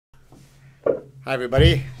Hi,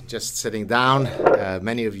 everybody. Just sitting down.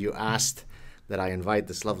 Many of you asked that I invite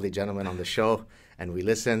this lovely gentleman on the show, and we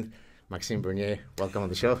listened. Maxime, welcome on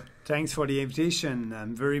the show. Thanks for the invitation.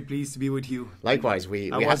 I'm very pleased to be with you. Likewise.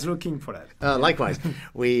 I was looking for that. Likewise.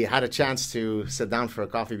 We had a chance to sit down for a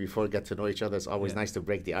coffee before, get to know each other. It's always nice to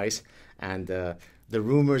break the ice. And the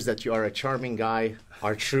rumors that you are a charming guy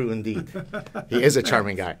are true indeed. He is a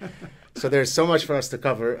charming guy. So there's so much for us to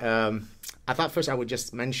cover. I thought first I would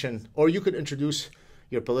just mention, or you could introduce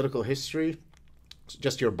your political history,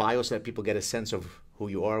 just your bio, so that people get a sense of who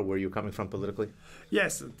you are, where you're coming from politically.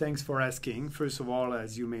 Yes, thanks for asking. First of all,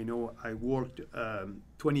 as you may know, I worked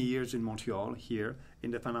 20 years in Montreal here in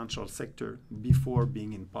the financial sector before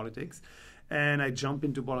being in politics. And I jumped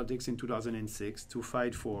into politics in 2006 to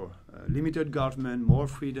fight for limited government, more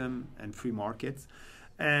freedom, and free markets.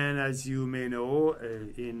 And as you may know,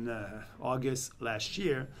 in August last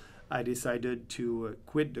year, I decided to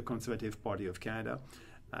quit the Conservative Party of Canada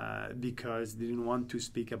because they didn't want to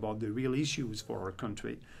speak about the real issues for our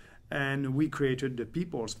country. And we created the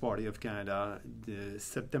People's Party of Canada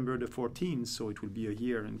September the 14th, so it will be a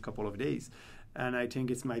year in a couple of days. And I think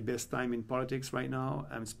it's my best time in politics right now.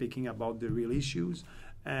 I'm speaking about the real issues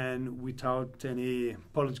and without any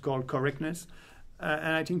political correctness.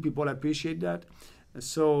 And I think people appreciate that.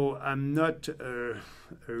 So I'm not a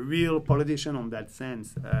real politician on that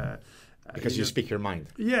sense. Because you speak your mind.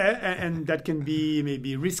 Yeah, and that can be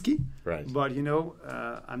maybe risky. Right. But, you know,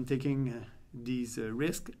 I'm taking these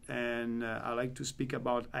risks, and I like to speak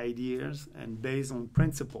about ideas and based on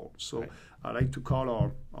principle. So I like to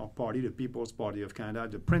call our party, the People's Party of Canada,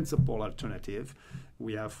 the principle alternative.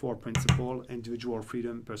 We have 4 principles: individual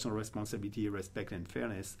freedom, personal responsibility, respect, and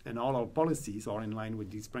fairness. And all our policies are in line with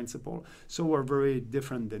these principles. So we're very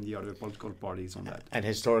different than the other political parties on that. And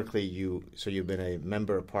historically, you've been a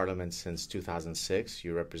member of parliament since 2006.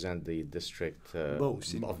 You represent the district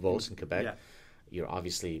of Beauce in Quebec. Yeah. You're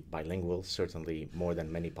obviously bilingual, certainly more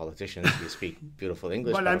than many politicians. You speak beautiful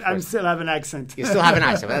English. Well, I still have an accent. You still have an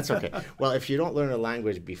accent, but that's okay. Well, if you don't learn a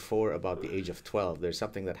language before about the age of 12, there's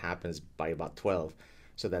something that happens by about 12.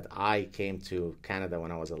 So that I came to Canada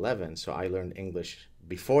when I was 11, so I learned English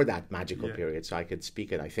before that magical period, so I could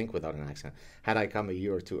speak it, I think, without an accent. Had I come a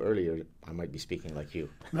year or two earlier, I might be speaking like you.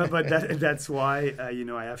 But that's why, you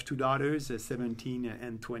know, I have 2 daughters, 17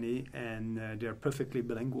 and 20, and they're perfectly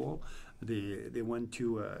bilingual. They went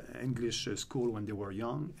to English school when they were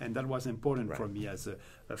young, and that was important for me as a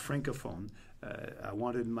francophone. I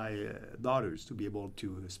wanted my daughters to be able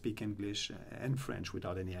to speak English and French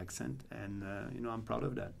without any accent, and you know, I'm proud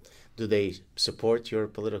of that. Do they support your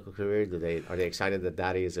political career? Are they excited that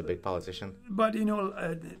Daddy is a big politician? But you know,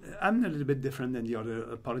 I'm a little bit different than the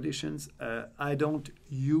other politicians. I don't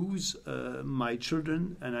use my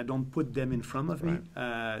children, and I don't put them in front of me.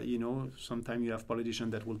 You know, sometimes you have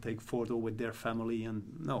politicians that will take photo with their family, and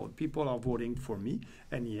no, people are voting for me.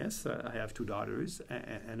 And yes, I have 2 daughters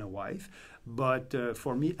and a wife. But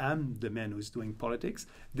for me, I'm the man who's doing politics.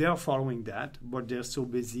 They are following that, but they're so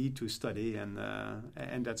busy to study, and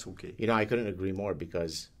that's okay. You know, I couldn't agree more,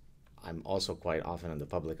 because I'm also quite often in the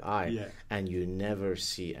public eye, and you never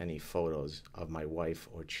see any photos of my wife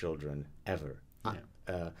or children ever.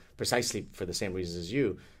 Precisely for the same reasons as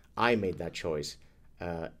you, I made that choice.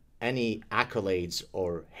 Any accolades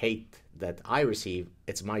or hate that I receive,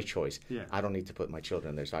 it's my choice. I don't need to put my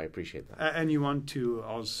children there, so I appreciate that. And you want to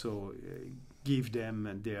also give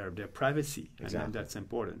them their privacy, and that's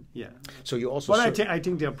important. So you also. But I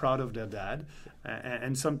think they're proud of their dad,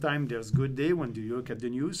 and sometimes there's good day when you look at the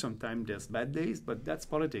news. Sometimes there's bad days, but that's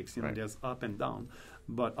politics. You know, there's up and down.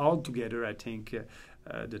 But altogether, I think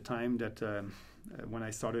the time that when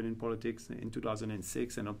I started in politics in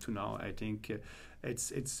 2006 and up to now, I think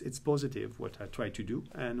it's positive what I try to do,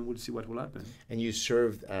 and we'll see what will happen. And you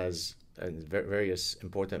served as various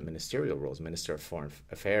important ministerial roles: Minister of Foreign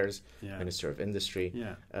Affairs, Minister of Industry.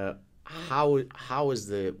 How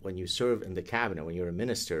is when you serve in the cabinet, when you're a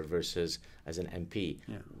minister versus as an MP,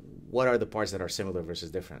 what are the parts that are similar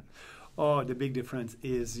versus different? Oh, the big difference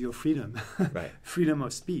is your freedom, freedom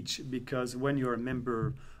of speech, because when you're a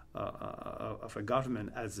member of a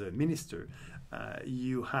government as a minister,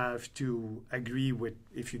 you have to agree with,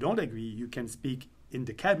 if you don't agree, you can speak in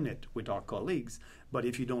the cabinet with our colleagues, but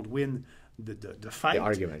if you don't win the fight,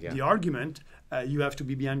 the argument, you have to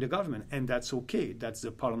be behind the government, and that's okay. That's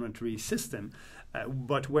the parliamentary system.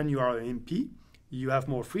 But when you are an MP, you have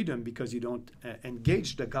more freedom because you don't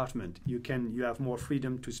engage the government. You have more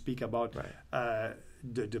freedom to speak about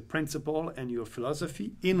the principle and your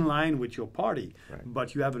philosophy in line with your party,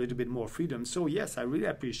 but you have a little bit more freedom. So yes, I really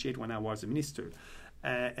appreciate when I was a minister.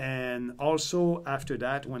 And also after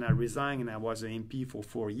that, when I resigned and I was an MP for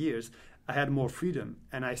 4 years, I had more freedom,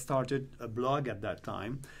 and I started a blog at that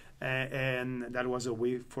time. And that was a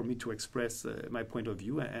way for me to express my point of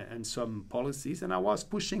view and some policies. And I was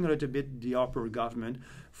pushing a little bit the upper government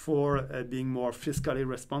for being more fiscally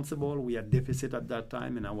responsible. We had deficit at that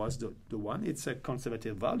time, and I was the one. It's a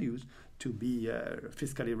conservative values to be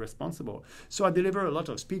fiscally responsible. So I delivered a lot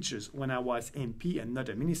of speeches when I was MP and not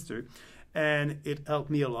a minister. And it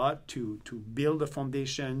helped me a lot to build a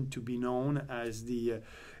foundation, to be known as the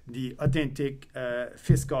authentic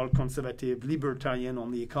fiscal conservative libertarian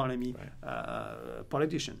on the economy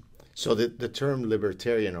politician. So the term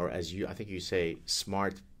libertarian, or as I think you say,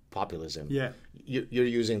 smart populism, you're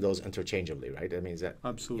using those interchangeably, right? I mean, is that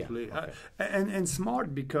absolutely? Yeah, okay. And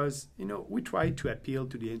smart because we try to appeal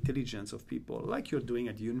to the intelligence of people, like you're doing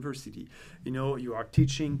at the university. You are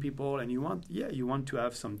teaching people, and you want to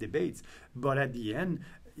have some debates, but at the end,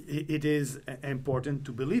 it is important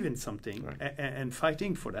to believe in something and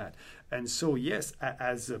fighting for that. And so, yes,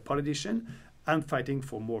 as a politician, I'm fighting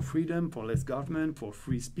for more freedom, for less government, for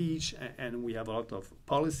free speech, and we have a lot of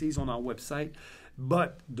policies on our website.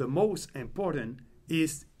 But the most important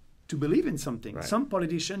is to believe in something. Right. Some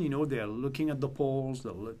politicians, they're looking at the polls,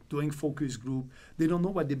 they're doing focus group. They don't know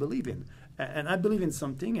what they believe in. And I believe in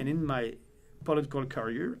something, and in my political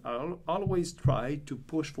career, I'll always try to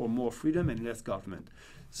push for more freedom and less government.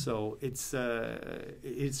 So it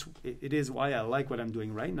is why I like what I'm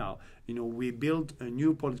doing right now. We built a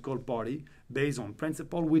new political party based on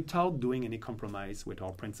principle without doing any compromise with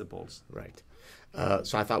our principles. Right.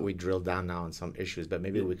 So I thought we'd drill down now on some issues, but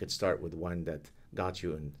maybe we could start with one that got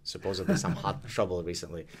you in supposedly some hot trouble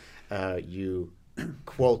recently. You,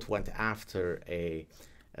 quote, went after a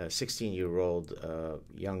 16-year-old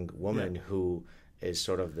young woman who is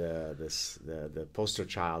sort of the poster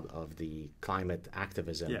child of the climate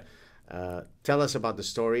activism. Tell us about the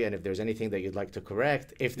story, and if there's anything that you'd like to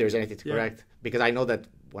correct, if there's anything to correct, because I know that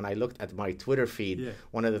when I looked at my Twitter feed,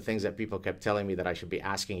 one of the things that people kept telling me that I should be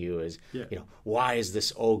asking you is, why is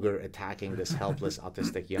this ogre attacking this helpless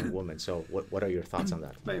autistic young woman? So what are your thoughts on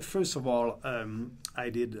that? But first of all, I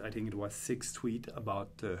think it was 6 tweets about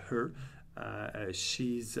her.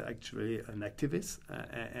 She's actually an activist,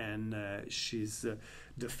 and she's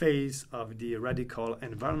the face of the radical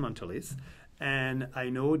environmentalists. And I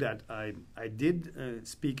know that I did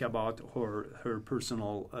speak about her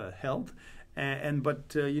personal health,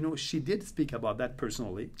 but she did speak about that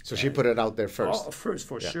personally. So she put it out there first. First,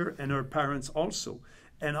 for sure, and her parents also,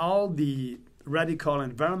 and all the radical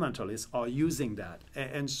environmentalists are using that.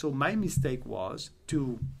 And so my mistake was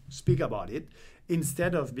to speak about it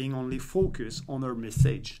instead of being only focused on her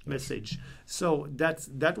message. So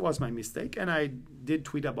that was my mistake, and I did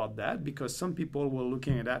tweet about that because some people were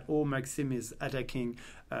looking at that. Oh, Maxime is attacking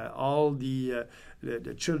all the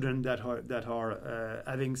children that are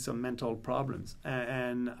having some mental problems,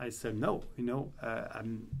 and I said no.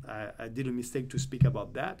 I did a mistake to speak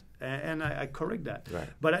about that, and I correct that. Right.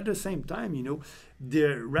 But at the same time, the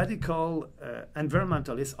radical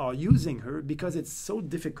environmentalists are using her because it's so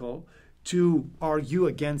difficult to argue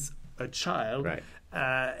against a child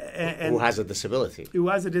who has a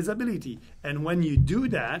disability. And when you do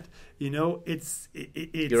that, it's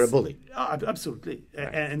you're a bully. Absolutely.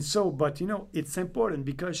 Right. And so, but it's important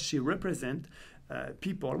because she represents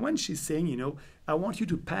people. When she's saying, I want you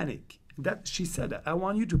to panic. That she said that I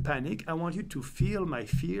want you to panic. I want you to feel my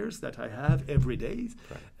fears that I have every day.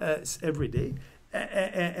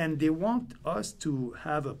 And they want us to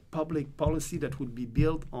have a public policy that would be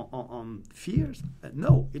built on fears.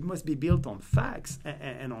 No, it must be built on facts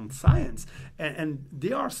and on science. And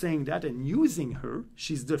they are saying that and using her.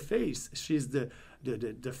 She's the face. She's the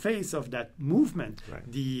face of that movement,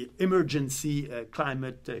 the emergency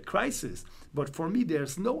climate crisis. But for me,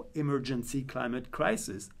 there's no emergency climate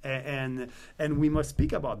crisis, and we must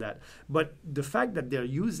speak about that. But the fact that they're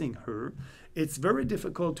using her, it's very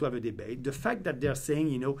difficult to have a debate. The fact that they're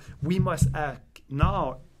saying, we must act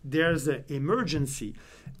now, there's an emergency.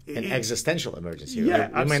 An existential emergency. Yeah,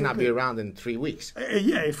 we might not be around in 3 weeks.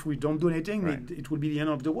 If we don't do anything, it will be the end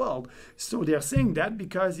of the world. So they're saying that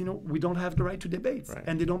because, we don't have the right to debate.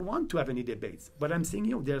 And they don't want to have any debates. But I'm saying,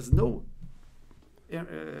 there's no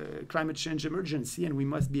climate change emergency, and we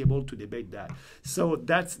must be able to debate that. So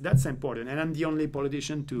that's important, and I'm the only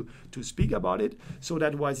politician to speak about it. So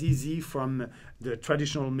that was easy from the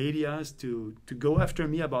traditional medias to go after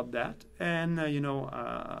me about that, and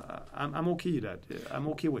I'm okay with that. I'm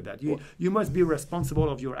okay with that. You must be responsible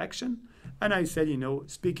of your action. And I said,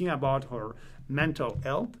 speaking about her mental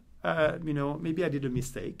health, maybe I did a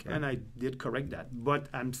mistake, and I did correct that. But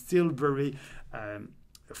I'm still very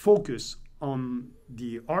focused on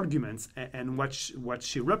the arguments and what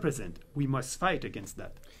she represents. We must fight against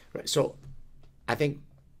that. Right. So I think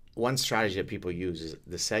one strategy that people use is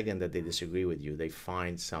the second that they disagree with you, they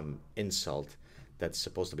find some insult that's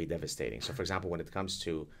supposed to be devastating. So, for example, when it comes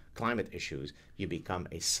to climate issues, you become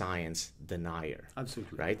a science denier.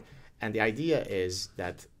 Absolutely. Right? And the idea is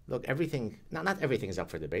that, look, not everything is up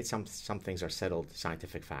for debate. Some things are settled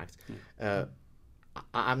scientific facts.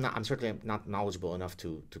 I'm certainly not knowledgeable enough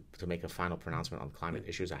to make a final pronouncement on climate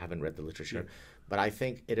issues. I haven't read the literature. But I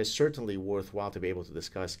think it is certainly worthwhile to be able to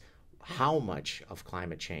discuss how much of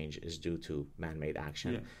climate change is due to man-made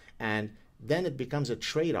action. And then it becomes a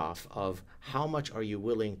trade-off of how much are you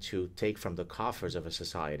willing to take from the coffers of a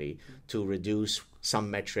society to reduce some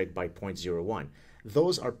metric by 0.01.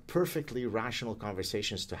 Those are perfectly rational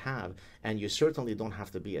conversations to have, and you certainly don't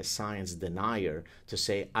have to be a science denier to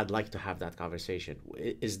say, I'd like to have that conversation.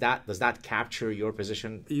 Does that capture your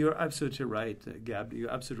position? You're absolutely right, Gab.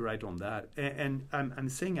 You're absolutely right on that. And I'm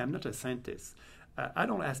saying I'm not a scientist. I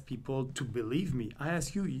don't ask people to believe me. I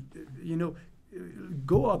ask you,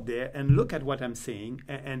 go out there and look at what I'm saying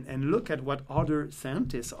and look at what other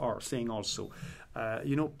scientists are saying also.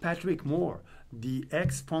 Patrick Moore, the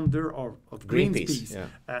ex-founder of Greenpeace,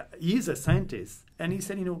 he is a scientist. And he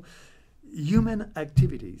said, human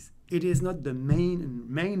activities, it is not the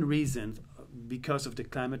main reason because of the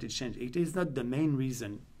climate change. It is not the main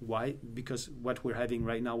reason. Why? Because what we're having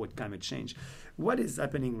right now with climate change. What is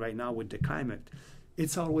happening right now with the climate?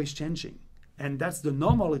 It's always changing. And that's the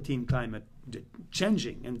normality in climate,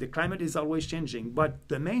 changing. And the climate is always changing. But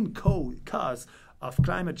the main cause of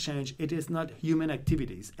climate change, it is not human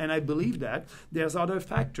activities. And I believe that there's other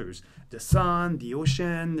factors. The sun, the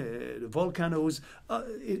ocean, the volcanoes.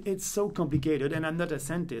 It's so complicated. And I'm not a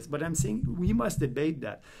scientist, but I'm saying we must debate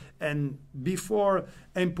that. And before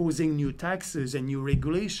imposing new taxes and new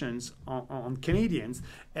regulations on Canadians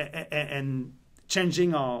and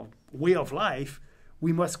changing our way of life,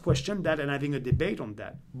 we must question that and having a debate on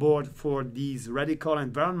that. But for these radical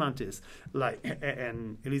environmentalists like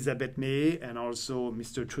and Elizabeth May and also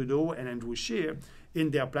Mr. Trudeau and Andrew Scheer in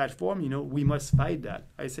their platform, we must fight that.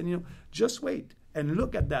 I said, just wait and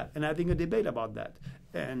look at that and having a debate about that.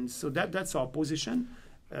 And so that's our position.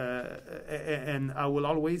 And I will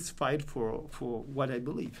always fight for what I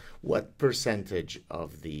believe. What percentage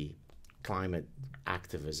of the climate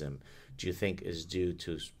activism do you think is due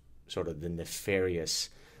to sort of the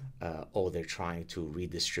nefarious, they're trying to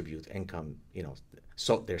redistribute income,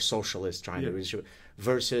 so they're socialists trying to redistribute,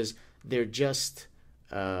 versus they're just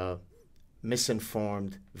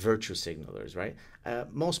misinformed virtue signalers, right?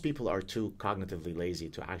 Most people are too cognitively lazy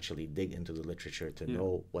to actually dig into the literature to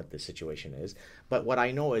know what the situation is. But what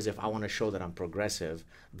I know is if I want to show that I'm progressive,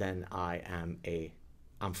 then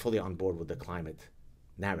I'm fully on board with the climate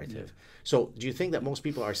narrative. So do you think that most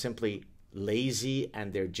people are simply lazy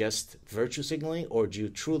and they're just virtue signaling, or do you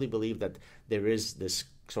truly believe that there is this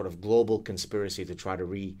sort of global conspiracy to try to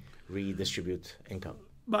redistribute income?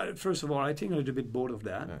 But first of all, I think a little bit both of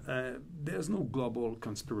that. There's no global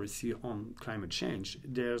conspiracy on climate change.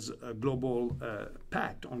 There's a global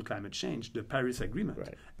pact on climate change, the Paris Agreement.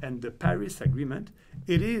 Right. And the Paris Agreement,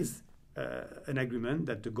 it is an agreement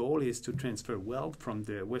that the goal is to transfer wealth from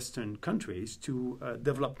the Western countries to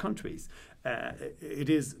developed countries. It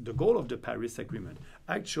is the goal of the Paris Agreement.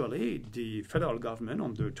 Actually, the federal government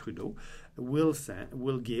under Trudeau will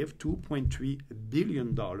give $2.3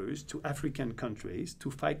 billion to African countries to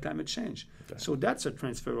fight climate change. Okay. So that's a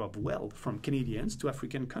transfer of wealth from Canadians to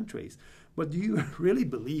African countries. But do you really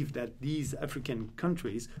believe that these African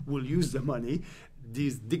countries will use the money,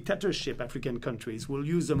 these dictatorship African countries will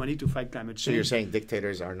use the money to fight climate change? So you're saying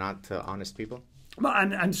dictators are not honest people? Well,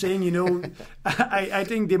 I'm saying, I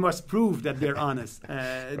think they must prove that they're honest.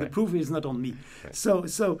 Right. The proof is not on me. Right. So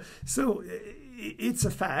it's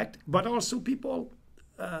a fact, but also people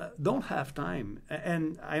don't have time,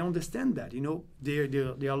 and I understand that.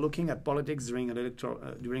 They are looking at politics during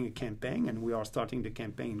a campaign, and we are starting the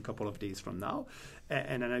campaign in a couple of days from now,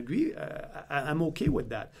 and I agree. I'm okay with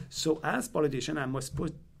that. So as politician, I must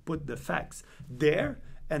put the facts there,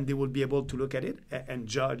 and they will be able to look at it and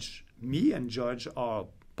judge me and judge our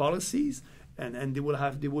policies, and they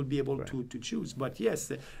will be able to choose. But yes,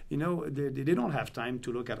 they don't have time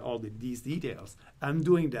to look at all these details. I'm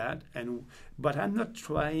doing that, but I'm not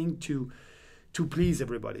trying to to please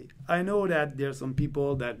everybody. I know that there's some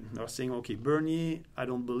people that are saying, okay, Bernie, I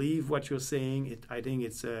don't believe what you're saying. I think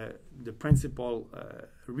it's the principal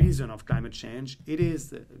reason of climate change. It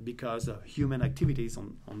is because of human activities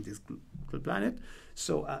on this planet.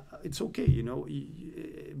 So it's okay, you know.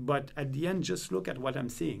 But at the end, just look at what I'm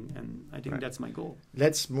seeing. And I think that's my goal.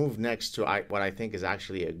 Let's move next to what I think is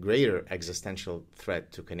actually a greater existential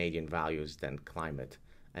threat to Canadian values than climate.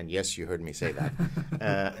 And yes, you heard me say that.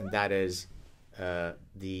 And that is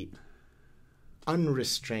the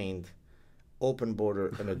unrestrained open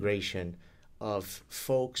border immigration of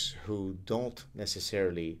folks who don't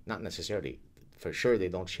necessarily, not necessarily, for sure they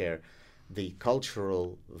don't share the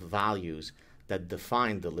cultural values that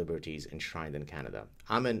define the liberties enshrined in Canada.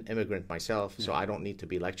 I'm an immigrant myself, so I don't need to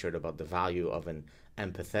be lectured about the value of an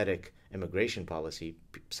empathetic immigration policy.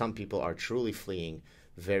 Some people are truly fleeing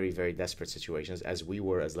very, very desperate situations, as we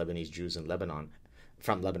were as Lebanese Jews in Lebanon,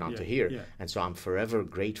 from Lebanon to here. And so I'm forever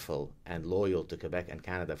grateful and loyal to Quebec and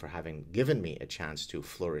Canada for having given me a chance to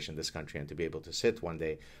flourish in this country and to be able to sit one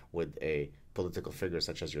day with a political figure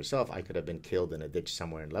such as yourself. I could have been killed in a ditch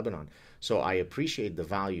somewhere in Lebanon. So I appreciate the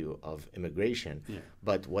value of immigration.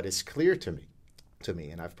 But what is clear to me,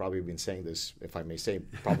 and I've probably been saying this, if I may say,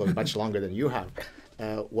 probably much longer than you have,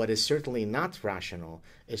 what is certainly not rational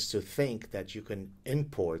is to think that you can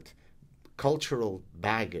import cultural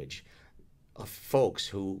baggage of folks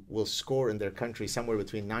who will score in their country somewhere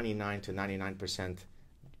between 99 to 99%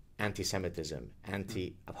 anti-Semitism,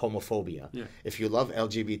 anti-homophobia. If you love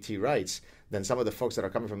LGBT rights, then some of the folks that are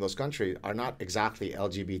coming from those countries are not exactly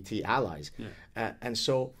LGBT allies. And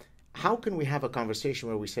so how can we have a conversation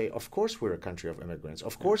where we say, of course we're a country of immigrants,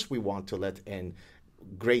 of course we want to let in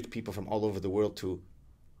great people from all over the world to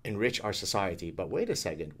enrich our society, but wait a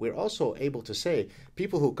second, we're also able to say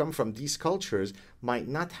people who come from these cultures might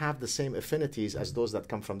not have the same affinities as those that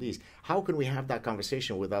come from these. How can we have that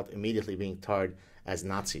conversation without immediately being tarred as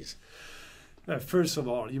Nazis? First of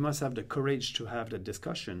all, you must have the courage to have the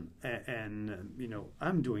discussion, and you know,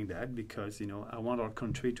 I'm doing that because, you know, I want our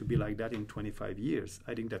country to be like that in 25 years.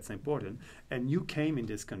 I think that's important. And you came in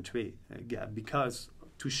this country, because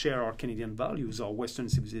to share our Canadian values, our Western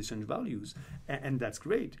civilization values, and that's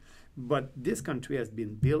great. But this country has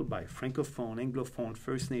been built by Francophone, Anglophone,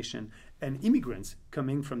 First Nation, and immigrants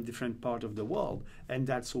coming from different parts of the world, and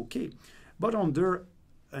that's okay. But under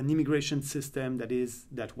an immigration system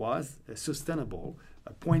that was sustainable,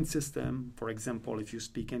 a point system, for example, if you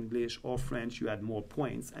speak English or French, you had more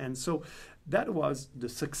points. And so that was the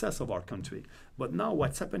success of our country. But now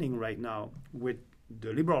what's happening right now with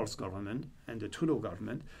the Liberals government and the Trudeau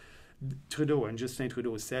government, Trudeau and Justin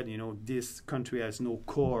Trudeau said, you know, this country has no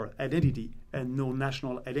core identity and no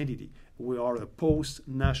national identity. We are a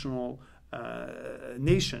post-national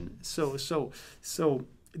nation. So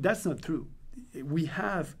that's not true. We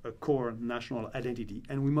have a core national identity,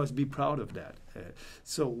 and we must be proud of that.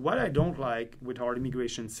 So what I don't like with our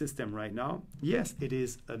immigration system right now, yes, it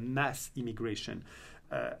is a mass immigration.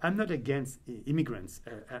 I'm not against immigrants.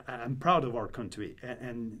 I'm proud of our country,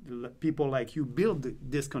 and people like you build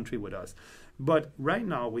this country with us. But right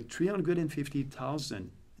now, with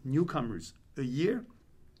 350,000 newcomers a year,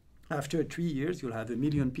 after 3 years, you'll have 1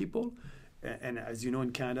 million people. And as you know, in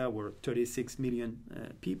Canada, we're 36 million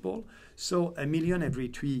people. So 1 million every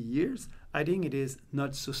 3 years, I think it is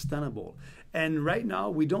not sustainable. And right now,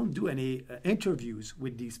 we don't do any interviews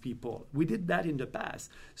with these people. We did that in the past.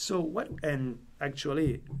 And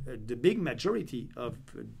actually, the big majority of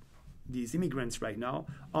these immigrants right now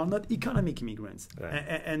are not economic immigrants,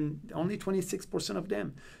 and only 26% of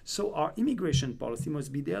them. So our immigration policy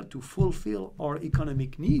must be there to fulfill our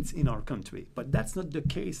economic needs in our country. But that's not the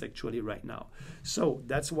case actually right now. So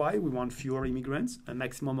that's why we want fewer immigrants, a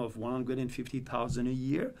maximum of 150,000 a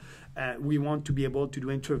year. We want to be able to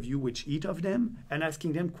do interview with each of them and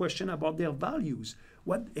asking them questions about their values.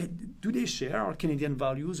 What do they share our Canadian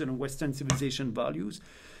values and Western civilization values?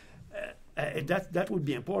 That would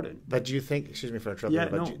be important. But do you think, excuse me for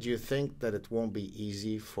interrupting, do you think that it won't be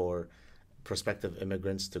easy for prospective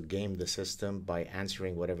immigrants to game the system by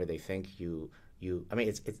answering whatever they think I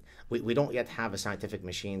mean, we don't yet have a scientific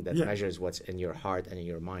machine that measures what's in your heart and in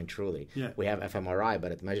your mind truly. We have fMRI,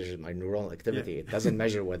 but it measures my neuronal activity. It doesn't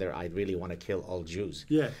measure whether I really want to kill all Jews.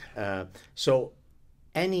 So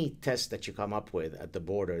any test that you come up with at the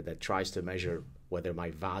border that tries to measure whether my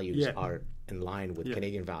values are in line with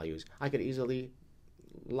Canadian values, I could easily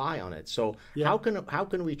lie on it. So how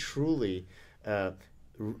can we truly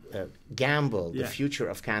gamble the future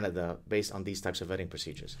of Canada based on these types of vetting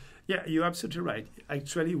procedures? Yeah, you're absolutely right.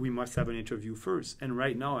 Actually, we must have an interview first. And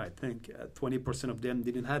right now, I think 20% of them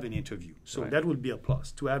didn't have an interview. So that would be a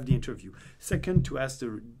plus, to have the interview. Second, to ask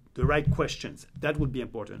the right questions. That would be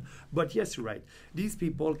important. But yes, you're right. These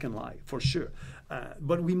people can lie, for sure.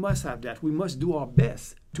 But we must have that. We must do our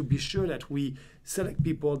best to be sure that we select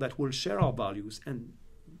people that will share our values. And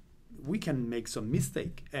we can make some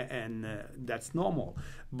mistake, and that's normal.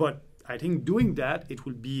 But I think doing that, it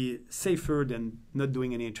will be safer than not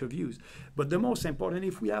doing any interviews. But the most important,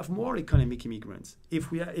 if we have more economic immigrants, if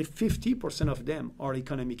 50% of them are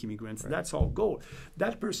economic immigrants, that's our goal.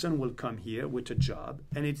 That person will come here with a job,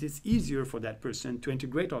 and it is easier for that person to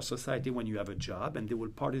integrate our society when you have a job, and they will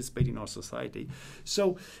participate in our society.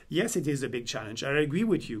 So yes, it is a big challenge. I agree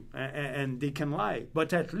with you, and they can lie,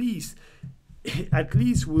 but at least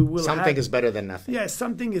we will something is better than nothing. Yeah,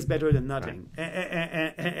 something is better than nothing.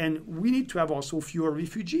 Right. And we need to have also fewer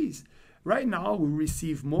refugees. Right now, we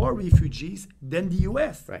receive more refugees than the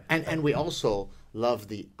U.S. Right. And we also love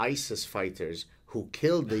the ISIS fighters who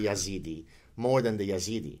killed the Yazidi more than the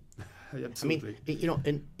Yazidi. Absolutely. I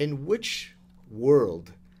mean, in which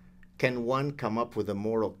world can one come up with a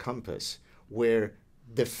moral compass where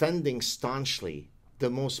defending staunchly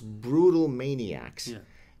the most brutal maniacs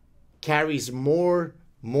carries more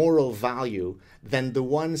moral value than the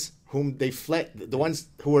ones whom they fled, the ones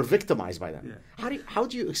who were victimized by them? How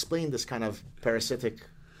do you explain this kind of parasitic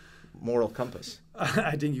moral compass?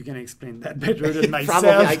 I think you can explain that better than myself.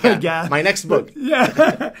 Probably I can. Yeah. My next book.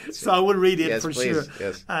 Yeah. So I will read it for please. sure.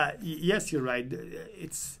 Yes. Yes, you're right.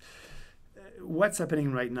 It's what's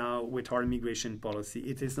happening right now with our immigration policy.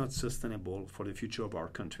 It is not sustainable for the future of our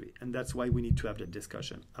country. And that's why we need to have that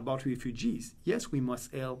discussion about refugees. Yes, we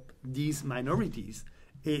must help these minorities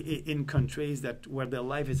in countries where their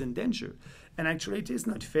life is in danger. And actually, it is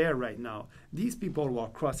not fair right now. These people who are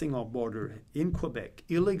crossing our border in Quebec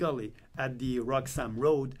illegally at the Roxham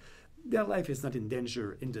Road, their life is not in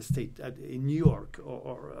danger in the state, in New York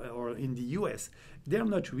or in the U.S. They're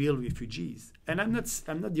not real refugees. And I'm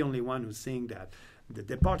not the only one who's saying that. The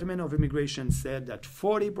Department of Immigration said that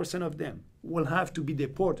 40% of them will have to be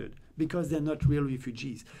deported because they're not real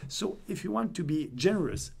refugees. So if you want to be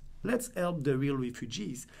generous, let's help the real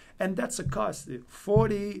refugees. And that's a cost.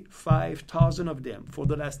 45,000 of them for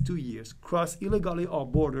the last 2 years crossed illegally our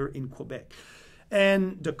border in Quebec.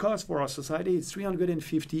 And the cost for our society is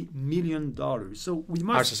 $350 million. So we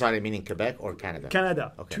must... Our society meaning Quebec or Canada?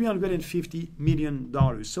 Canada. Okay. $350 million.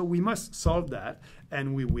 So we must solve that,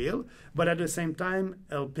 and we will. But at the same time,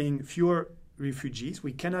 helping fewer refugees.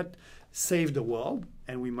 We cannot save the world,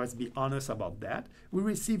 and we must be honest about that. We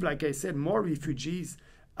receive, like I said, more refugees,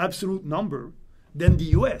 absolute number, than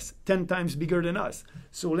the U.S., 10 times bigger than us.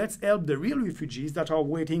 So let's help the real refugees that are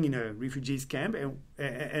waiting in a refugees camp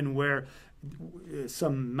and where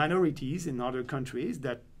some minorities in other countries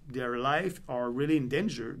that their life are really in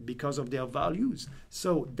danger because of their values.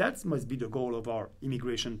 So that must be the goal of our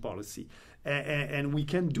immigration policy. And we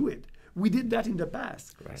can do it. We did that in the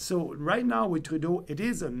past. Right. So right now with Trudeau, it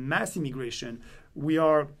is a mass immigration. We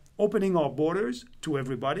are opening our borders to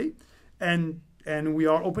everybody, and we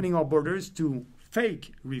are opening our borders to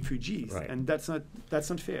fake refugees. Right. And that's not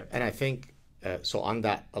fair. And I think,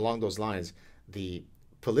 along those lines, the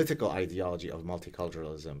political ideology of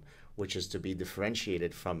multiculturalism, which is to be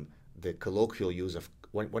differentiated from the colloquial use of,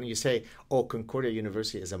 when you say, Concordia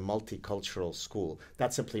University is a multicultural school,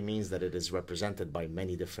 that simply means that it is represented by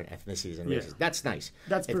many different ethnicities and races. That's nice.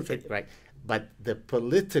 That's perfect. Right. But the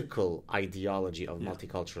political ideology of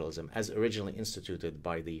multiculturalism, as originally instituted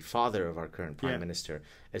by the father of our current prime minister,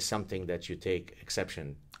 is something that you take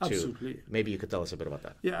exception to. Absolutely. Maybe you could tell us a bit about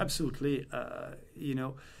that. Yeah, absolutely.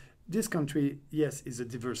 This country, yes, is a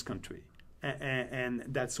diverse country, and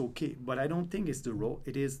that's okay. But I don't think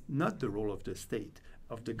it is not the role of the state,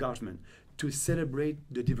 of the government, to celebrate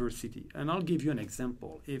the diversity. And I'll give you an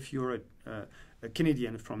example. If you're a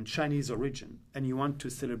Canadian from Chinese origin and you want to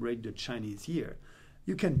celebrate the Chinese year,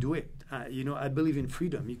 you can do it. I believe in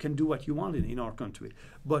freedom. You can do what you want in our country.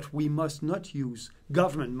 But we must not use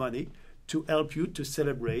government money to help you to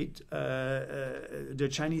celebrate the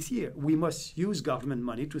Chinese year. We must use government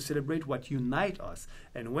money to celebrate what unites us.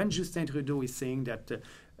 And when Justin Trudeau is saying that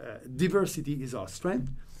diversity is our strength,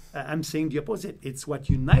 I'm saying the opposite. It's what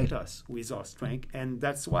unites us with our strength. And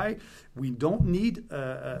that's why we don't need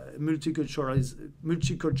a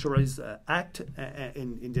multiculturalism act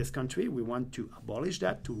in this country. We want to abolish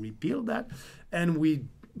that, to repeal that. And we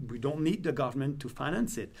don't need the government to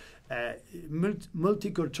finance it.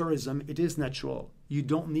 Multiculturalism, it is natural. You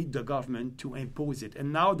don't need the government to impose it.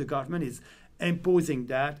 And now the government is imposing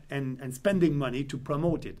that and spending money to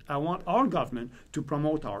promote it. I want our government to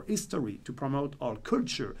promote our history, to promote our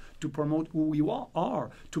culture, to promote who we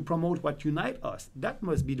are, to promote what unites us. That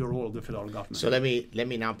must be the role of the federal government. So let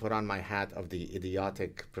me now put on my hat of the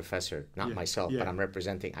idiotic professor, not myself, but I'm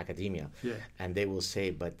representing academia. Yeah. And they will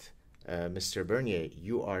say, but Mr. Bernier,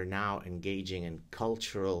 you are now engaging in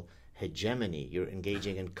cultural hegemony. You're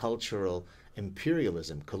engaging in cultural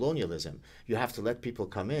imperialism, colonialism. You have to let people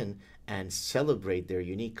come in and celebrate their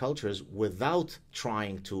unique cultures without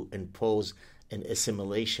trying to impose an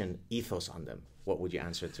assimilation ethos on them. What would you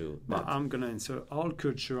answer to that? I'm going to answer, all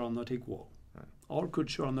culture are not equal. Right. All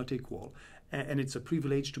culture are not equal. And it's a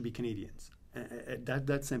privilege to be Canadians.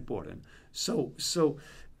 That's important. So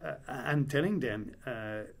I'm telling them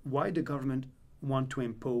why the government want to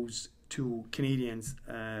impose to Canadians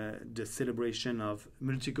the celebration of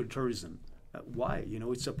multiculturalism. Why? You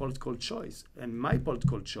know, it's a political choice. And my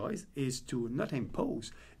political choice is to not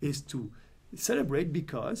impose, is to celebrate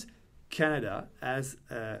because Canada has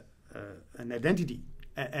an identity,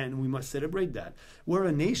 and we must celebrate that. We're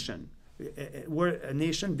a nation. We're a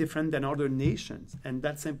nation different than other nations, and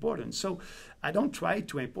that's important. So I don't try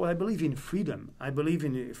to impose. I believe in freedom. I believe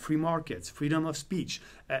in free markets, freedom of speech,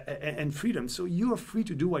 and freedom. So you are free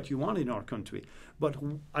to do what you want in our country. But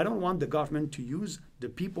I don't want the government to use the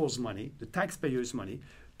people's money, the taxpayers' money,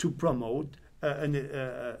 to promote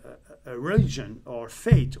a religion or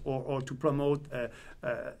faith, or to promote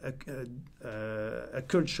a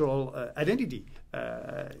cultural identity.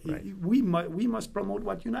 Right. We must promote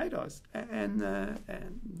what unites us. And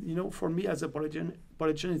you know, for me as a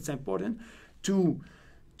politician, it's important to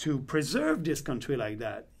preserve this country like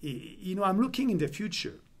that. You know, I'm looking in the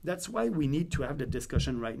future. That's why we need to have the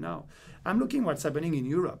discussion right now. I'm looking what's happening in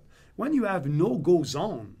Europe. When you have no-go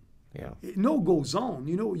zone, no-go zone,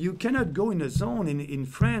 you know, you cannot go in a zone in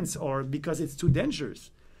France or because it's too dangerous.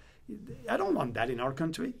 I don't want that in our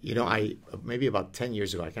country. You know, maybe about 10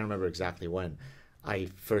 years ago, I can't remember exactly when, I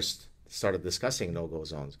first started discussing no-go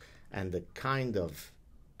zones, and the kind of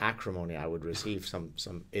acrimony I would receive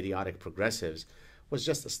some idiotic progressives was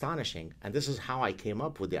just astonishing. And this is how I came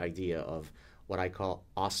up with the idea of what I call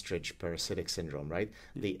ostrich parasitic syndrome, right?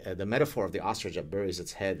 The metaphor of the ostrich that buries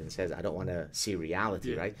its head and says, I don't want to see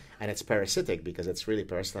reality, right? And it's parasitic because it's really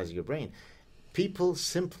parasitizing your brain. People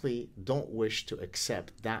simply don't wish to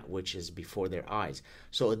accept that which is before their eyes.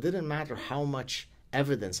 So it didn't matter how much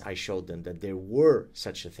evidence I showed them that there were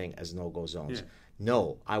such a thing as no-go zones.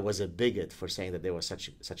 No, I was a bigot for saying that there was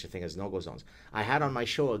such a thing as no-go zones. I had on my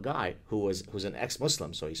show a guy who's an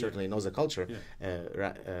ex-Muslim, so he certainly knows the culture,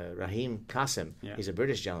 Rahim Qasim. He's a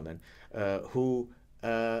British gentleman who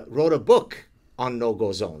wrote a book on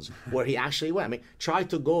no-go zones, where he actually went. I mean, try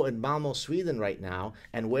to go in Malmö, Sweden right now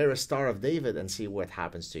and wear a Star of David and see what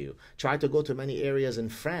happens to you. Try to go to many areas in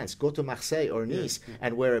France, go to Marseille or Nice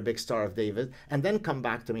and wear a big Star of David, and then come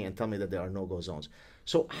back to me and tell me that there are no-go zones.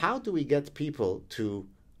 So how do we get people to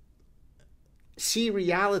see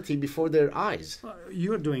reality before their eyes?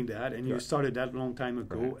 You're doing that, and you started that a long time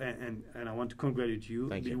ago, and I want to congratulate you.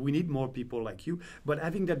 Thank you. We need more people like you, but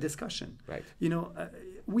having that discussion. Right. You know,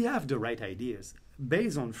 we have the right ideas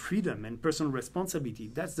based on freedom and personal responsibility.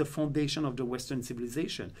 That's the foundation of the Western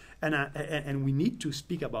civilization, and we need to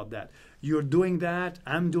speak about that. You're doing that.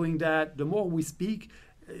 I'm doing that. The more we speak,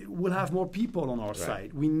 we'll have more people on our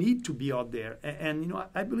side. We need to be out there. And, you know,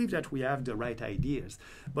 I believe that we have the right ideas.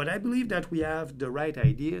 But I believe that we have the right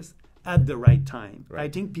ideas at the right time. I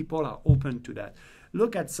think people are open to that.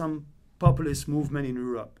 Look at some populist movement in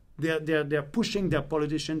Europe. They're pushing their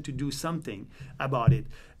politicians to do something about it.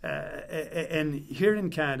 And here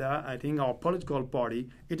in Canada, I think our political party,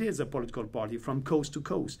 it is a political party from coast to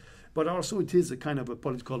coast. But also it is a kind of a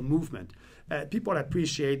political movement. People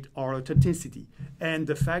appreciate our authenticity and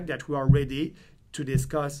the fact that we are ready to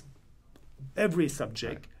discuss every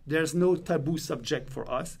subject. There's no taboo subject for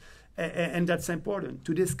us, and that's important.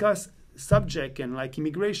 To discuss subject and like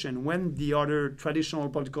immigration when the other traditional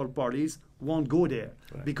political parties won't go there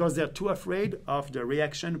because they're too afraid of the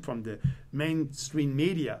reaction from the mainstream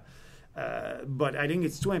media. But I think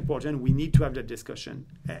it's too important. We need to have that discussion.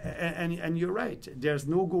 And you're right. There's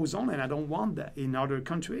no-go zone, and I don't want that in other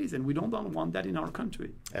countries, and we don't want that in our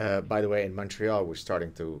country. By the way, in Montreal, we're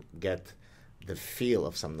starting to get the feel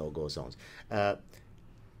of some no-go zones.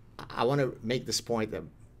 I want to make this point that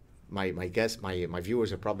my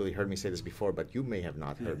viewers have probably heard me say this before, but you may have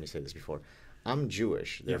not heard me say this before. I'm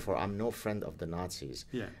Jewish, therefore I'm no friend of the Nazis.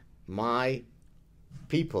 My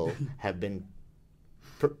people have been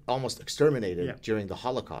almost exterminated during the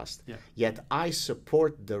Holocaust. Yet I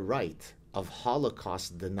support the right of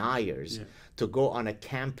Holocaust deniers to go on a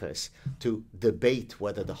campus to debate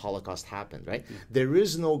whether the Holocaust happened, right? There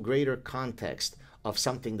is no greater context of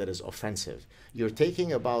something that is offensive. You're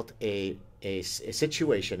taking about a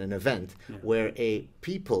situation, an event, where a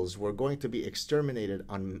peoples were going to be exterminated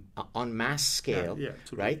on mass scale,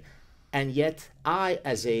 right? And yet I,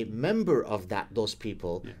 as a member of those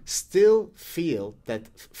people, still feel that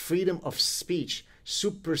freedom of speech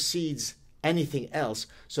supersedes anything else,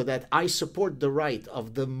 so that I support the right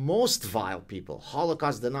of the most vile people,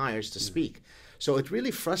 Holocaust deniers, to speak. So it really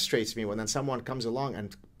frustrates me when then someone comes along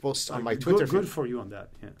and posts on my Twitter feed. Good for you on that.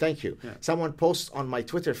 Thank you. Someone posts on my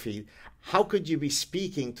Twitter feed, how could you be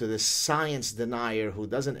speaking to this science denier who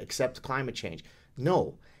doesn't accept climate change?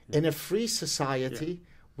 No. In a free society,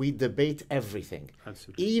 we debate everything.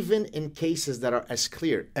 Absolutely. Even in cases that are as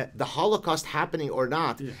clear. The Holocaust happening or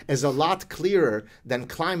not is a lot clearer than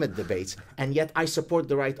climate debates, and yet I support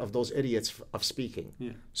the right of those idiots of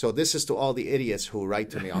speaking. So this is to all the idiots who write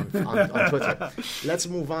to me on Twitter. Let's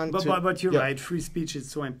move on But you're right, free speech is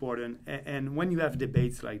so important. And when you have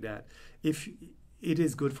debates like that, if it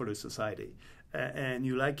is good for the society, and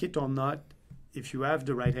you like it or not, if you have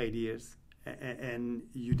the right ideas, and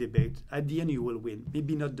you debate, at the end you will win.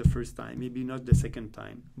 Maybe not the first time, maybe not the second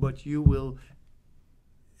time, but you will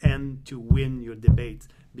end to win your debates,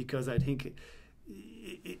 because I think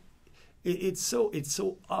it's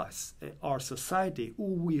so us, our society, who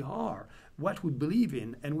we are, what we believe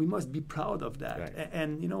in, and we must be proud of that. Right.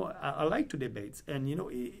 And I like to debate, and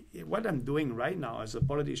what I'm doing right now as a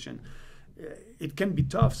politician, it can be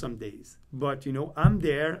tough some days, but I'm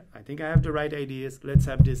there. I think I have the right ideas. Let's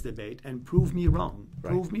have this debate and prove me wrong.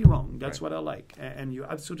 Right. Prove me wrong. That's what I like. And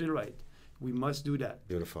you're absolutely right. We must do that.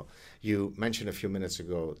 Beautiful. You mentioned a few minutes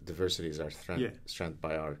ago, diversity is our strength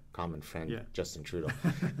by our common friend, Justin Trudeau.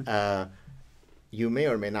 You may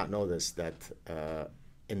or may not know this, that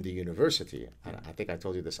in the university, and I think I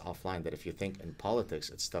told you this offline, that if you think in politics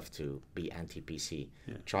it's tough to be anti-PC,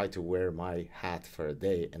 try to wear my hat for a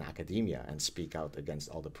day in academia and speak out against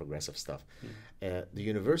all the progressive stuff. The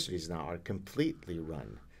universities now are completely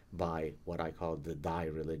run by what I call the DIE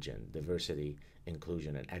religion, diversity,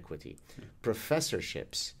 inclusion, and equity.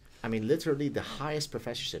 Professorships, I mean literally the highest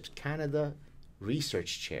professorships, Canada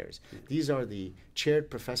research chairs. These are the chaired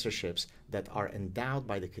professorships that are endowed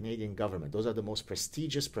by the Canadian government. Those are the most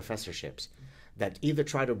prestigious professorships that either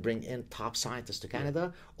try to bring in top scientists to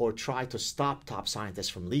Canada or try to stop top scientists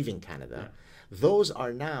from leaving Canada. Those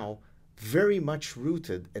are now very much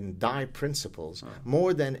rooted in DIE principles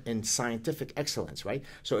more than in scientific excellence, right?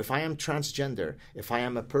 So if I am transgender, if I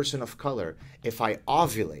am a person of color, if I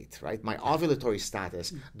ovulate, right, my ovulatory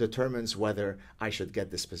status determines whether I should get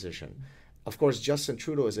this position. Of course, Justin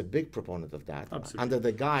Trudeau is a big proponent of that. Absolutely. Under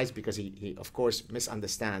the guise, because he of course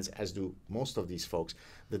misunderstands, as do most of these folks,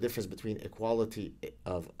 the difference between equality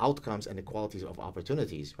of outcomes and equality of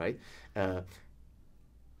opportunities, right?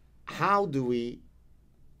 How do we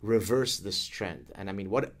reverse this trend? And I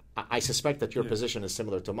mean, I suspect that your position is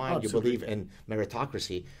similar to mine. Absolutely. You believe in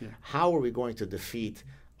meritocracy. How are we going to defeat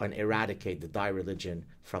and eradicate the DIE religion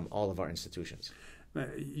from all of our institutions?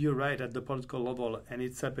 You're right at the political level, and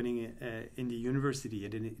it's happening in the university,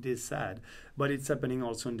 and it is sad, but it's happening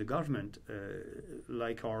also in the government,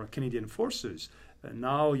 like our Canadian forces.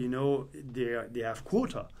 Now, they have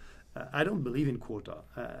quota. I don't believe in quota.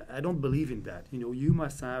 I don't believe in that. You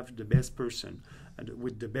must have the best person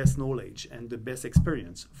with the best knowledge and the best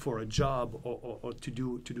experience for a job or to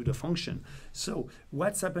do the function. So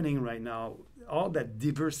what's happening right now, all that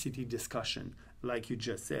diversity discussion, like you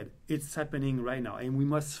just said, it's happening right now, and we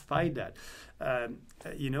must fight that.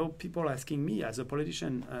 People asking me as a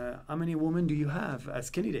politician, how many women do you have as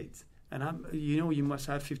candidates? And you must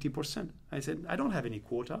have 50%. I said, I don't have any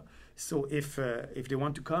quota. So if they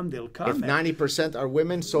want to come, they'll come. If 90% are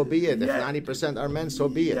women, so be it. If 90% are men, so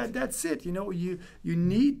be it. Yeah, that's it. You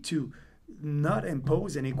need to not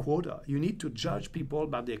impose any quota. You need to judge people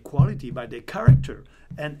by their quality, by their character,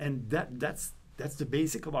 and that's the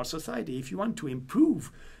basic of our society. If you want to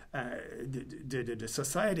improve the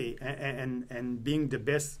society and being the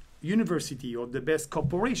best university or the best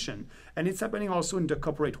corporation, and it's happening also in the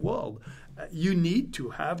corporate world, you need to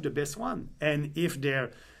have the best one. And if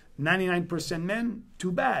they're 99% men,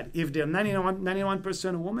 too bad. If they're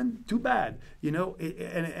 91% women, too bad.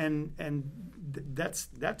 And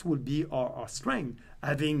that will be our strength,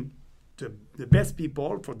 having the best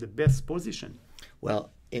people for the best position.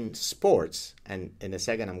 Well, in sports, and in a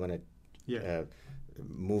second I'm going to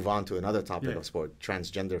move on to another topic of sport,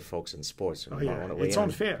 transgender folks in sports. It's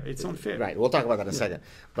unfair. It's unfair. Right, we'll talk about that in a second.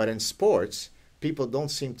 But in sports, people don't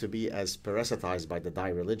seem to be as parasitized by the die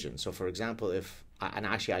religion. So, for example, and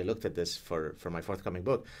actually I looked at this for my forthcoming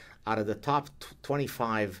book, out of the top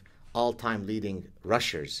 25 all-time leading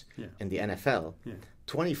rushers in the NFL,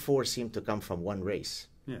 24 seem to come from one race,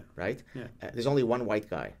 right? There's only one white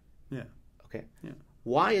guy. Okay.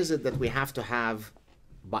 Why is it that we have to have,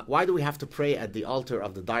 why do we have to pray at the altar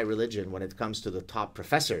of the die religion when it comes to the top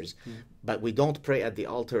professors, but we don't pray at the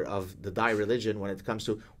altar of the die religion when it comes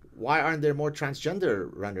to, why aren't there more transgender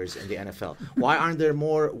runners in the NFL? Why aren't there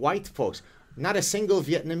more white folks? Not a single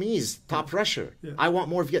Vietnamese top rusher. I want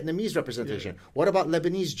more Vietnamese representation. What about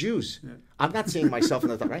Lebanese Jews? I'm not seeing myself in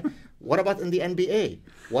the top, right? What about in the NBA?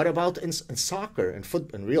 What about in soccer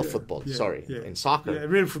and real football? Sorry, in soccer.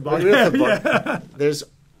 Real football. Real football. There's,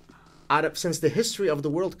 since the history of the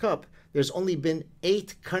World Cup, there's only been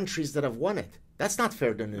 8 countries that have won it. That's not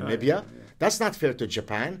fair to Namibia. That's not fair to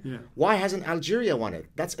Japan. Why hasn't Algeria won it?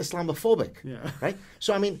 That's Islamophobic, right?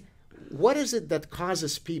 So, I mean, what is it that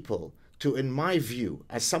causes people to, in my view,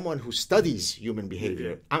 as someone who studies human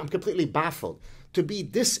behavior, I'm completely baffled, to be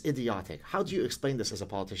this idiotic? How do you explain this as a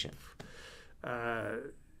politician?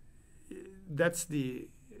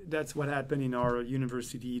 That's what happened in our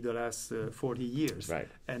university the last 40 years. Right.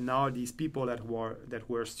 And now these people that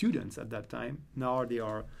were students at that time, now they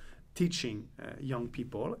are teaching young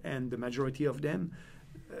people, and the majority of them,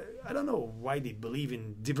 I don't know why they believe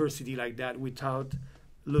in diversity like that without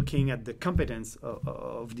looking at the competence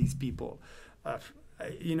of these people.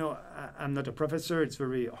 I'm not a professor, it's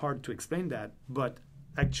very hard to explain that, but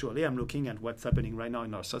actually I'm looking at what's happening right now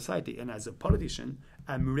in our society, and as a politician,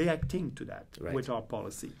 I'm reacting to that with our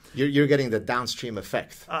policy. You're getting the downstream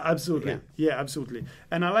effect. Absolutely. Yeah, absolutely.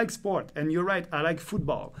 And I like sport, and you're right, I like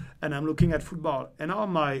football, and I'm looking at football, and all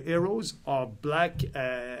my heroes are black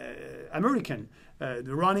American.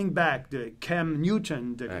 The running back, the Cam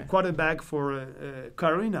Newton, the quarterback for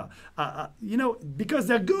Carolina, because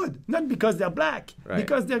they're good, not because they're black,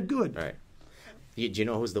 because they're good. Right. Do you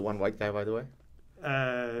know who's the one white guy, by the way?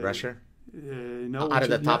 Rusher? No. Out of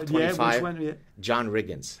the top 25, one? John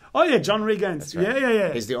Riggins. Oh, yeah, John Riggins. Right.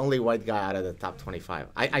 Yeah. He's the only white guy out of the top 25.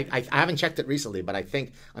 I haven't checked it recently, but I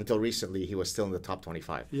think until recently he was still in the top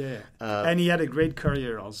 25. Yeah. And he had a great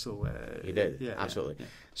career also. He did, yeah, absolutely. Yeah.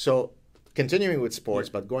 So, continuing with sports,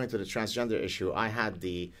 but going to the transgender issue, I had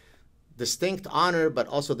the distinct honor, but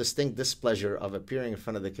also distinct displeasure of appearing in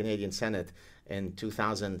front of the Canadian Senate in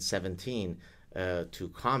 2017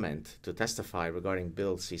 to testify regarding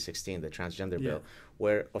Bill C-16, the transgender bill,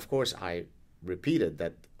 where, of course, I repeated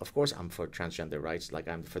that, of course, I'm for transgender rights, like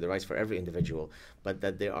I'm for the rights for every individual, but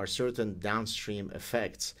that there are certain downstream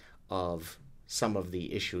effects of some of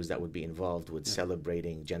the issues that would be involved with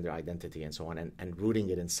celebrating gender identity and so on, and rooting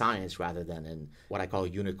it in science rather than in what I call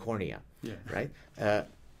unicornia, right?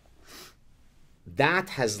 That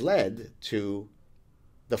has led to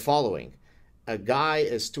the following. A guy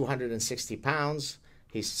is 260 pounds,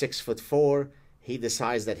 he's 6'4", he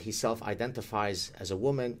decides that he self-identifies as a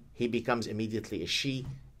woman, he becomes immediately a she.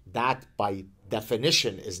 That, by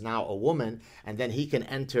definition, is now a woman, and then he can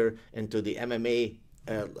enter into the MMA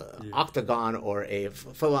octagon or a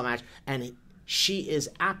football match, and she is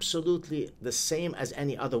absolutely the same as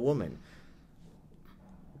any other woman.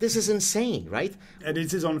 This is insane, right? And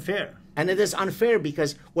it is unfair. And it is unfair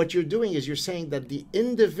because what you're doing is you're saying that the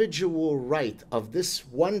individual right of this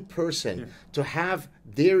one person to have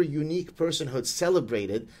their unique personhood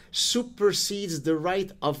celebrated supersedes the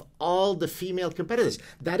right of all the female competitors.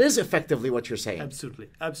 That is effectively what you're saying. Absolutely.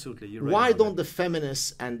 You're right. Why don't the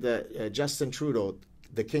feminists and the Justin Trudeau,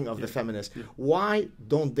 the king of the feminists, why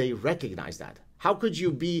don't they recognize that? How could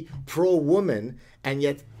you be pro-woman and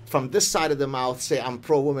yet from this side of the mouth say I'm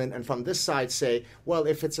pro-woman, and from this side say, well,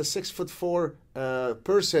 if it's a 6'4"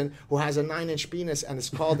 person who has a 9-inch penis and is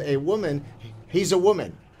called a woman, he's a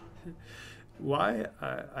woman? Why?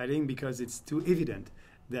 I think because it's too evident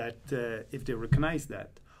that if they recognize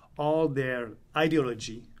that, all their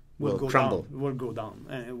ideology will go crumble.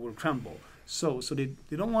 And it will crumble. So they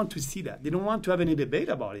don't want to see that. They don't want to have any debate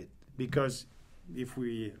about it, because if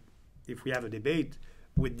we have a debate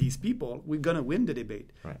with these people, we're gonna win the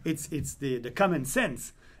debate. Right. It's the common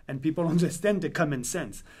sense, and people understand the common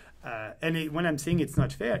sense. When I'm saying it's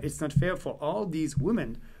not fair for all these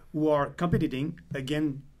women who are competing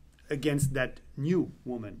against that new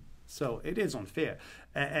woman. So it is unfair,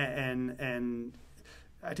 and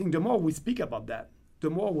I think the more we speak about that, the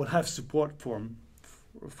more we'll have support from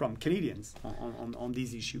Canadians on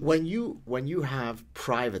these issues. When you have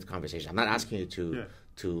private conversations, I'm not asking you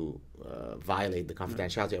to violate the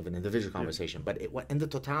confidentiality of an individual conversation, but in the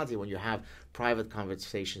totality, when you have private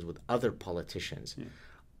conversations with other politicians,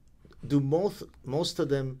 do most of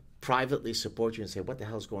them privately support you and say, what the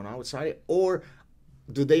hell's going on with Saudi? Or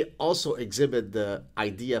do they also exhibit the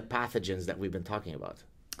idea pathogens that we've been talking about?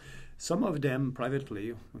 Some of them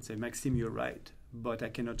privately would say, Maxime, you're right, but I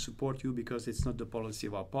cannot support you because it's not the policy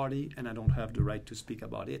of our party and I don't have the right to speak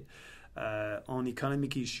about it. On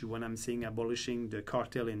economic issue, when I'm saying abolishing the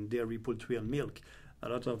cartel in dairy, poultry, and milk, a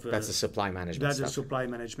lot of... that's a supply management That's stuff. a supply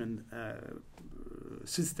management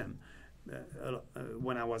system.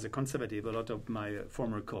 When I was a conservative, a lot of my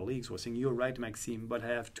former colleagues were saying, you're right, Maxime, but I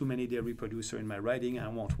have too many dairy producers in my riding and I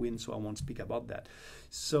won't win, so I won't speak about that.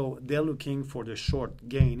 So they're looking for the short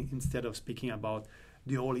gain instead of speaking about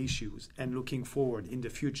the whole issues and looking forward in the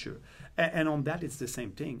future. And on that, it's the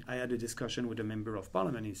same thing. I had a discussion with a member of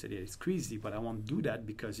parliament. He said, it's crazy, but I won't do that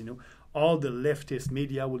because, you know, all the leftist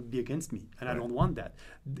media will be against me, and right. I don't want that.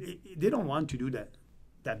 They don't want to do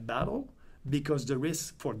that battle because the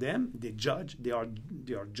risk for them, they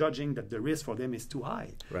are judging that the risk for them is too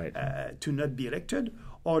high, right. To not be elected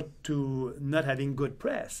or to not having good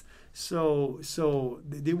press. So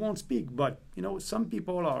they won't speak. But, you know, some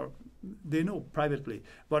people they know privately,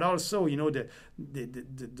 but also, you know, the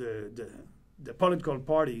political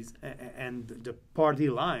parties and the party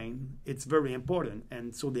line, it's very important,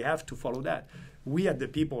 and so they have to follow that. We at the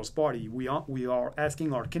People's Party, we are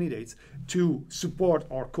asking our candidates to support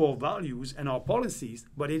our core values and our policies,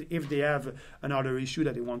 but if they have another issue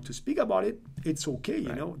that they want to speak about it, it's okay,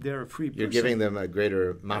 you know, they're a free person. You're giving them a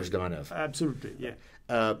greater marge de manœuvre. Absolutely, yeah.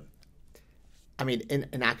 I mean,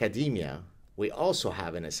 in academia, we also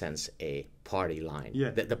have, in a sense, a party line. Yeah.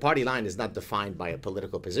 The party line is not defined by a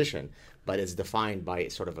political position, but it's defined by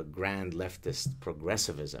sort of a grand leftist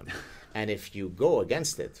progressivism. And if you go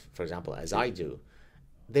against it, for example, as I do,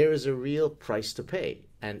 there is a real price to pay.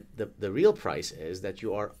 And the real price is that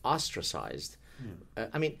you are ostracized. Yeah.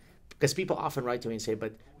 I mean, because people often write to me and say,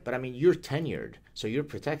 but I mean, you're tenured, so you're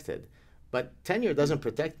protected. But tenure doesn't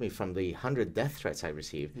protect me from the 100 death threats I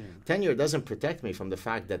receive. Yeah. Tenure doesn't protect me from the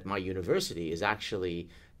fact that my university is actually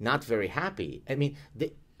not very happy. I mean,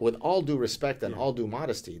 with all due respect and all due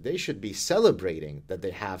modesty, they should be celebrating that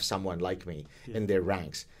they have someone like me in their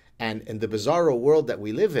ranks. And in the bizarro world that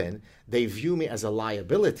we live in, they view me as a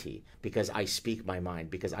liability because I speak my mind,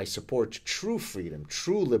 because I support true freedom,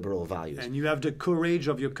 true liberal values. And you have the courage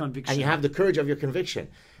of your conviction. And you have the courage of your conviction.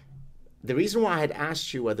 The reason why I had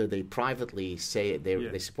asked you whether they privately say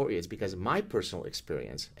they support you is because my personal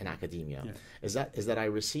experience in academia is that I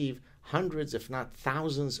receive hundreds, if not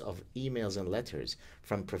thousands, of emails and letters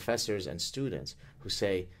from professors and students who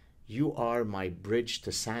say, you are my bridge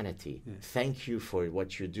to sanity. Thank you for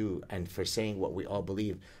what you do and for saying what we all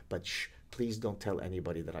believe, but please don't tell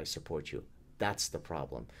anybody that I support you. That's the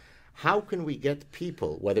problem. How can we get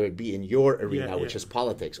people, whether it be in your arena, which is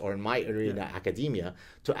politics, or in my arena, academia,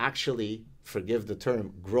 to actually, forgive the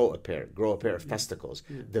term, grow a pair of testicles,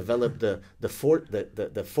 develop the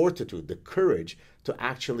fortitude, the courage to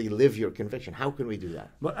actually live your conviction? How can we do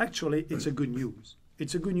that? Well, actually, it's a good news.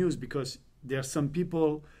 It's a good news because there are some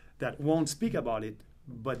people that won't speak about it,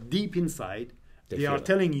 but deep inside, they are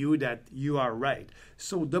telling you that you are right.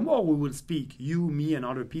 So the more we will speak, you, me, and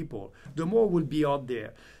other people, the more we'll be out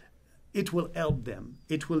there. It will help them.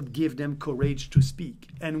 It will give them courage to speak.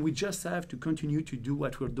 And we just have to continue to do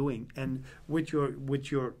what we're doing. And with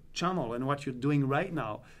your channel and what you're doing right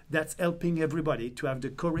now, that's helping everybody to have the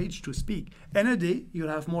courage to speak. And a day, you'll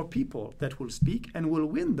have more people that will speak and will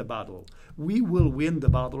win the battle. We will win the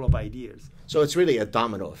battle of ideas. So it's really a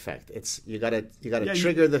domino effect. It's you gotta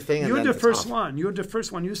trigger the thing. You're and the then first it's one. You're the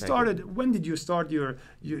first one. You started. You. When did you start your?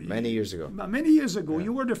 Many years ago. Many years ago,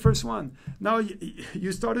 you were the first one. Now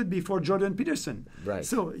you started before Jordan Peterson. Right.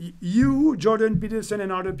 So you, Jordan Peterson,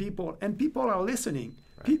 and other people, and people are listening.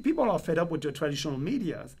 Right. People are fed up with the traditional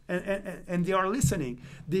media, and they are listening.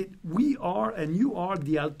 We are, and you are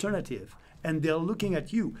the alternative, and they're looking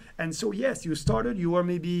at you. And so yes, you started. You were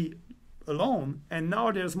maybe alone, and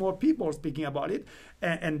now there's more people speaking about it,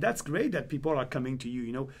 and that's great that people are coming to you.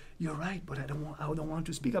 You know, you're right, but I don't want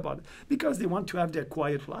to speak about it because they want to have their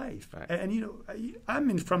quiet life. Right. And you know,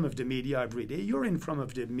 I'm in front of the media every day. You're in front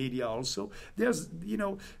of the media also. There's,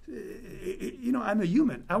 I'm a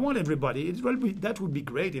human. I want everybody. That would be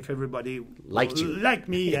great if everybody liked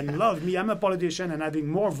me and loved me. I'm a politician and having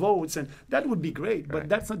more votes, and that would be great. But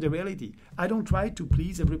that's not the reality. I don't try to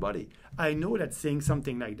please everybody. I know that saying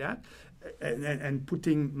something like that and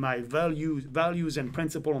putting my values and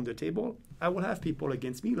principle on the table, I will have people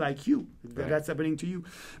against me like you. Right. That's happening to you.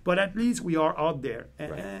 But at least we are out there.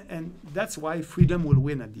 And that's why freedom will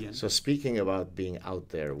win at the end. So speaking about being out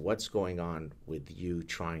there, what's going on with you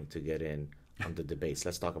trying to get in on the debates.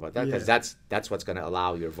 Let's talk about that, Yeah. because that's what's going to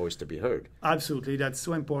allow your voice to be heard. Absolutely. That's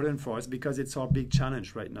so important for us because it's our big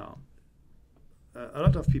challenge right now. A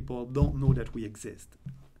lot of people don't know that we exist.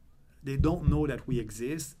 They don't know that we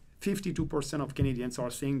exist. 52% of Canadians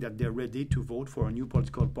are saying that they're ready to vote for a new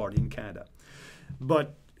political party in Canada.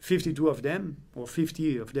 But 52 of them, or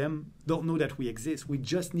 50 of them, don't know that we exist. We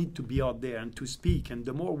just need to be out there and to speak. And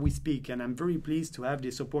the more we speak, and I'm very pleased to have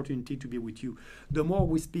this opportunity to be with you, the more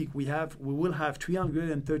we speak, we will have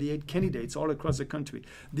 338 candidates all across the country.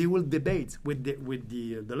 They will debate with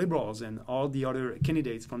the Liberals and all the other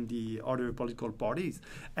candidates from the other political parties.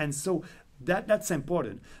 And so that's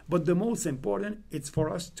important. But the most important, it's for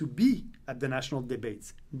us to be at the national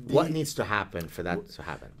debates. What needs to happen for that to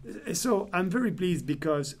happen? So I'm very pleased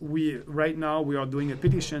because right now we are doing a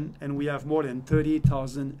petition and we have more than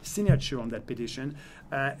 30,000 signatures on that petition.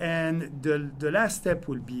 And the last step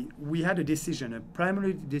will be, we had a decision, a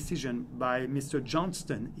primary decision by Mr.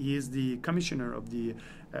 Johnston. He is the commissioner of the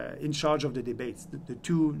in charge of the debates, the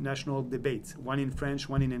two national debates, one in French,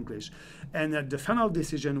 one in English. And the final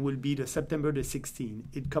decision will be September the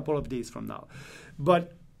 16th, a couple of days from now.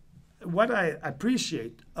 But what I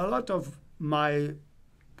appreciate, a lot of my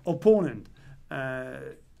opponent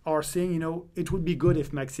are saying, it would be good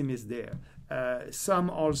if Maxime is there. Some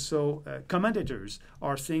also commentators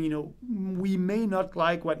are saying, we may not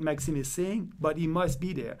like what Maxime is saying, but he must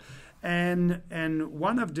be there. And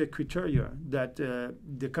one of the criteria that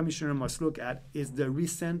the commissioner must look at is the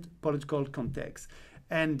recent political context.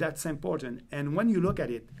 And that's important. And when you look at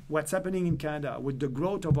it, what's happening in Canada with the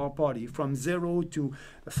growth of our party from 0 to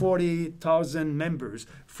 40,000 members,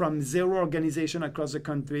 from 0 organization across the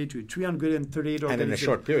country to 338 organizations. And in a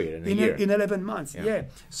short period, in a year. In 11 months, yeah.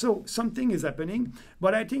 So something is happening.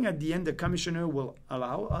 But I think at the end, the commissioner will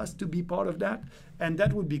allow us to be part of that. And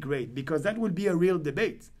that would be great because that would be a real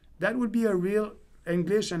debate. That would be a real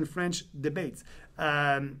English and French debate.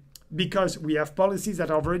 Because we have policies that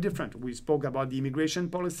are very different. We spoke about the immigration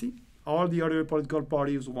policy. All the other political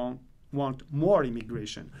parties want more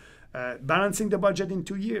immigration. Balancing the budget in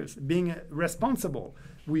 2 years, being responsible.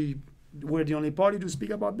 We're the only party to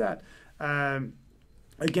speak about that.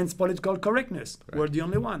 Against political correctness, we're the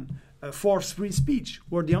only one. For free speech,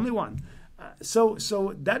 we're the only one.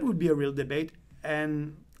 So that would be a real debate.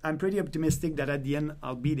 And I'm pretty optimistic that at the end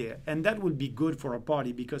I'll be there. And that would be good for our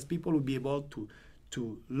party because people will be able to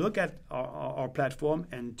look at our platform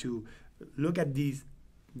and to look at these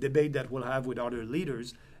debate that we'll have with other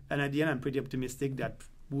leaders. And at the end, I'm pretty optimistic that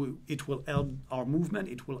it will help our movement,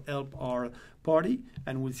 it will help our party,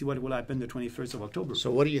 and we'll see what will happen the 21st of October. So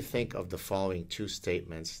what do you think of the following two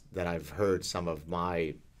statements that I've heard some of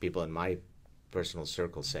my people in my personal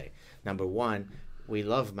circle say? Number one, we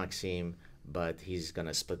love Maxime, but he's going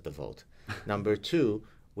to split the vote. Number two,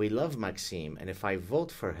 we love Maxime, and if I vote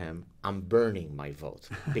for him, I'm burning my vote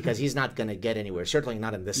because he's not going to get anywhere, certainly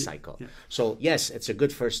not in this cycle. Yeah. So, yes, it's a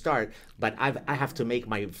good first start, but I have to make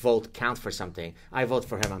my vote count for something. I vote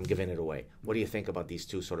for him, I'm giving it away. What do you think about these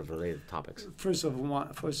two sort of related topics? First of all,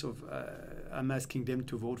 I'm asking them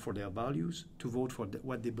to vote for their values, to vote for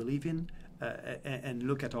what they believe in, and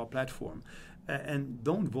look at our platform. And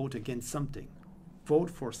don't vote against something. Vote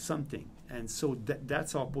for something. And so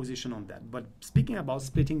that's our position on that. But speaking about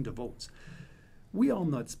splitting the votes, we are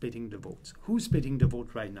not splitting the votes. Who's splitting the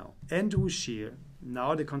vote right now? Andrew Scheer,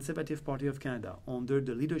 now the Conservative Party of Canada, under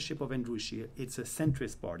the leadership of Andrew Scheer, it's a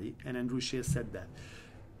centrist party, and Andrew Scheer said that.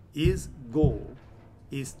 His goal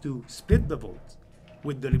is to split the vote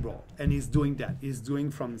with the Liberal, and he's doing that. He's doing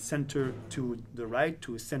from center to the right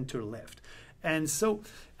to center left. And so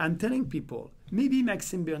I'm telling people, maybe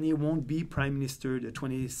Maxime Bernier won't be Prime Minister the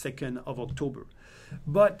 22nd of October,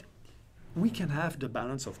 but we can have the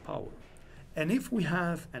balance of power. And if we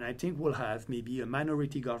have, and I think we'll have maybe a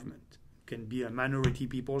minority government, it can be a minority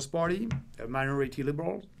People's Party, a minority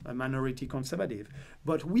Liberal, a minority Conservative,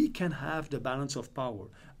 but we can have the balance of power.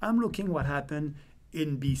 I'm looking what happened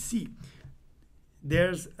in BC.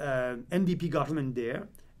 There's an NDP government there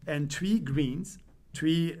and 3 Greens,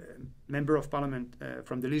 3 members of parliament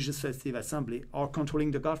from the Legislative Assembly are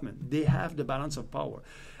controlling the government. They have the balance of power.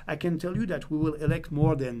 I can tell you that we will elect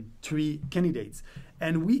more than 3 candidates,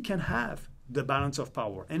 and we can have the balance of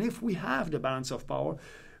power. And if we have the balance of power,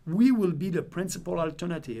 we will be the principal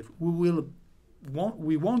alternative. We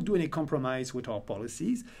won't do any compromise with our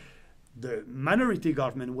policies. The minority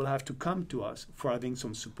government will have to come to us for having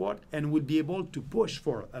some support, and will be able to push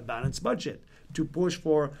for a balanced budget, to push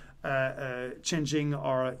for changing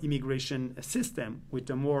our immigration system with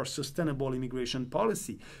a more sustainable immigration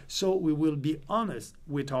policy. So we will be honest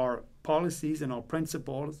with our policies and our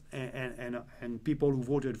principles and people who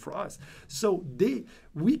voted for us. So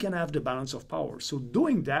we can have the balance of power. So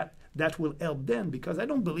doing that will help them, because I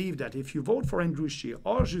don't believe that if you vote for Andrew Scheer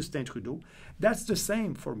or Justin Trudeau, that's the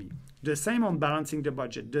same for me. The same on balancing the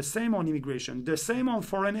budget, the same on immigration, the same on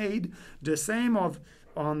foreign aid, the same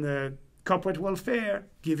on corporate welfare,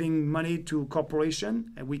 giving money to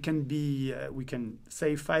corporation, and we can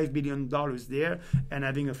save $5 billion there, and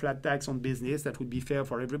having a flat tax on business that would be fair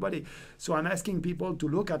for everybody. So I'm asking people to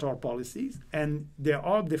look at our policies, and they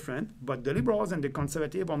are different, but the liberals and the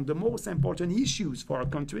conservatives on the most important issues for our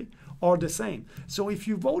country are the same. So if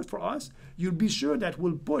you vote for us, you'll be sure that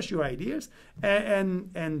we'll push your ideas,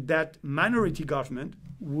 and that minority government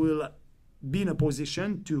will be in a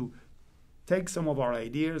position to take some of our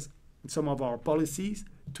ideas, some of our policies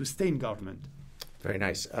to stay in government. Very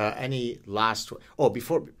nice. Any last? Oh,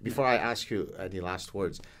 before I ask you any last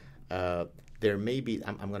words, there may be.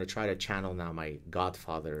 I'm going to try to channel now my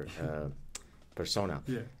Godfather persona.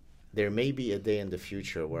 Yeah. There may be a day in the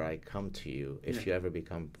future where I come to you, if you ever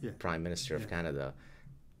become Prime Minister of Canada,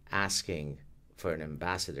 asking for an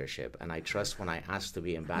ambassadorship, and I trust when I ask to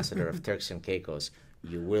be ambassador of Turks and Caicos,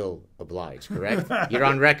 you will oblige, correct? You're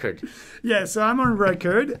on record. Yeah, so I'm on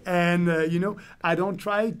record, and I don't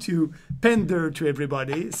try to pander to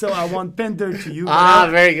everybody, so I won't pander to you.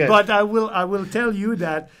 Very good. But I will tell you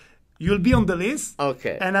that you'll be on the list.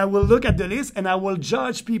 Okay. And I will look at the list, and I will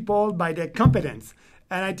judge people by their competence.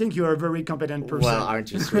 And I think you're a very competent person. Well,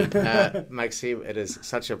 aren't you sweet? Maxime, it is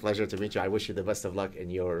such a pleasure to meet you. I wish you the best of luck in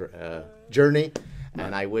your journey,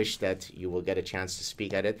 and I wish that you will get a chance to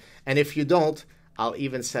speak at it. And if you don't, I'll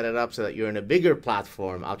even set it up so that you're in a bigger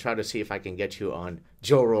platform. I'll try to see if I can get you on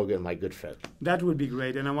Joe Rogan, my good friend. That would be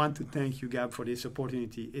great. And I want to thank you, Gab, for this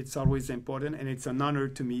opportunity. It's always important, and it's an honor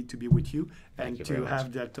to me to be with you and to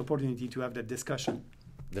have that opportunity to have that discussion.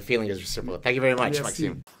 The feeling is reciprocal. Thank you very much, Merci.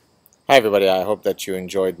 Maxime. Hi, everybody. I hope that you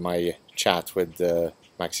enjoyed my chat with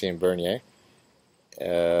Maxime Bernier.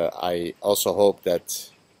 I also hope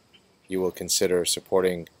that you will consider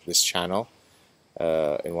supporting this channel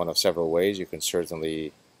in one of several ways. You can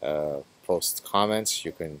certainly post comments,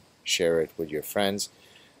 you can share it with your friends,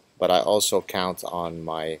 but I also count on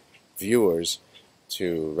my viewers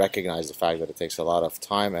to recognize the fact that it takes a lot of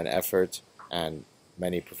time and effort and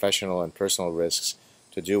many professional and personal risks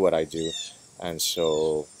to do what I do. And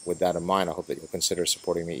so with that in mind, I hope that you'll consider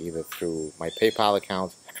supporting me either through my PayPal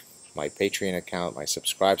account, my Patreon account, my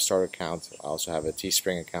Subscribestar account. I also have a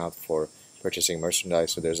Teespring account for purchasing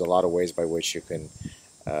merchandise. So there's a lot of ways by which you can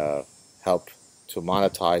help to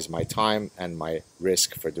monetize my time and my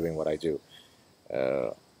risk for doing what I do.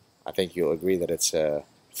 I think you'll agree that it's a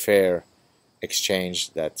fair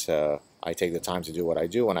exchange, that I take the time to do what I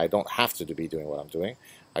do, and I don't have to be doing what I'm doing.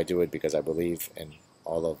 I do it because I believe in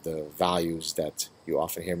all of the values that you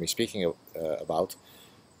often hear me speaking about,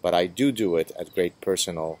 but I do it at great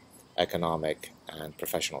personal, economic, and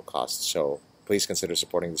professional costs. So please consider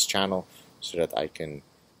supporting this channel so that I can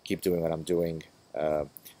keep doing what I'm doing,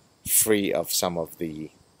 free of some of the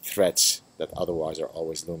threats that otherwise are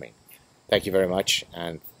always looming. Thank you very much,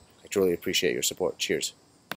 and I truly appreciate your support. Cheers.